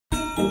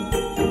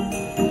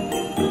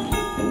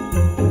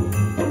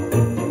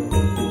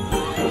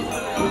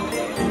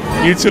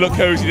You two look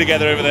cozy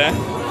together over there.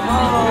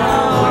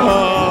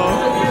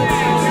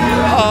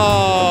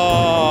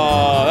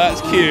 Oh,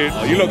 that's cute.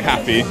 Oh, you look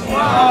happy.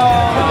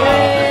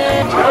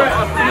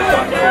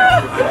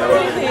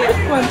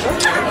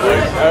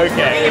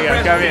 Okay, here you go.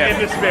 Come here. In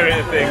the spirit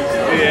of things.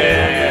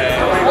 Yeah.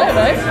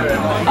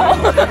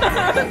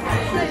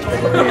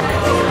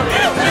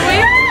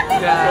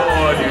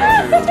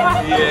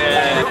 Yeah.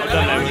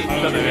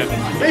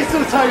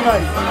 Mistletoe,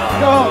 mate.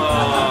 Go on.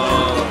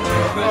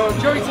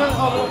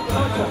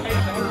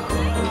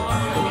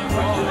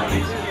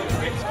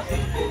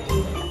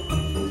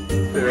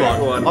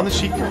 Go on. On the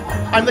cheek.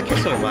 I'm the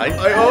kisser, mate.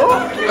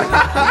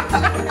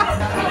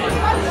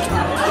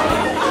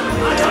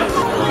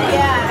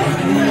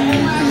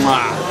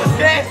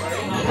 Yes.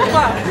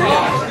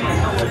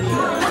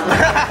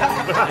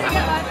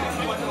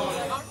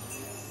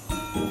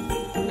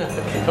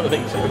 I don't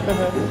think so.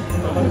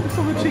 It's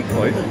on the cheek,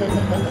 boys.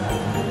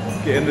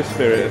 Get in the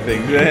spirit of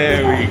things.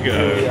 There we go.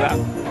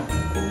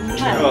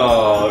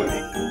 Oh.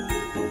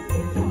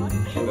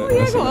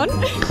 Yeah, go on.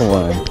 Come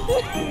on.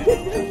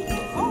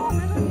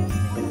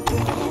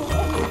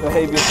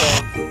 Behave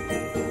yourself.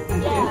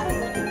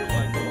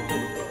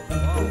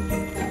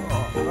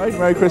 Right,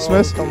 Merry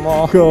Christmas. Come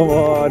on. Come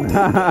on.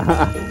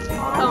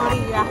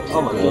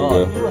 Oh my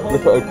God.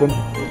 Rip it open.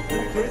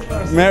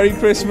 Merry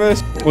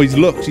Christmas. Oh, he's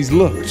looked. He's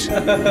looked.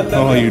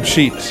 Oh, you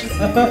cheat.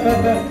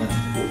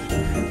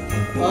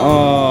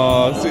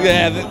 Oh, so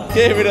yeah.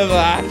 Get rid of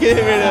that. Get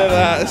rid of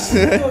that.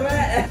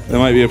 There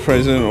might be a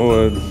present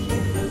or.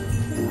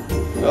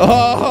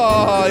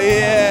 Oh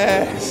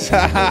yes.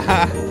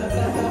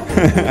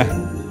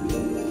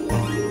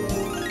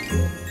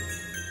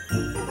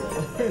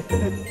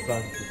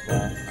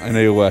 I know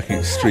you're working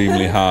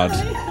extremely hard.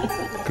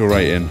 Go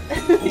right in.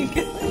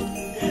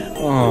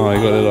 Oh, I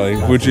got a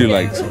little. Would you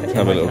like to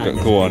have a little go?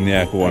 Go on,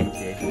 yeah, go on.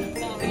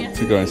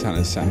 To go in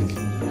Santa's sack.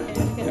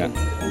 Yeah.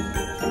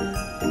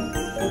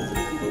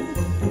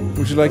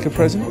 Would you like a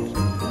present?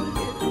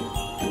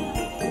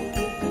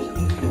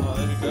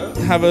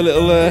 Have a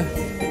little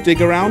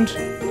dig around.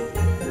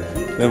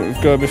 Then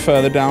go a bit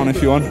further down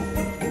if you want.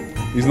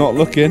 He's not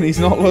looking. He's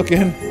not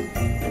looking.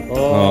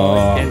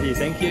 Oh, candy,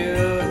 thank you.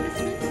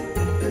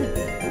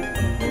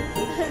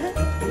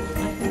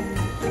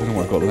 I don't know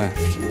what I've got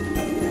left.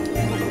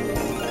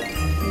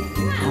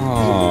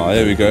 Oh,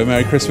 there we go.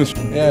 Merry Christmas.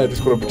 Yeah,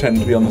 just got to pretend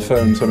to be on the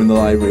phone, so I'm in the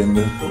library in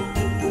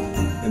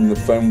the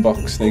phone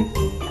box thing.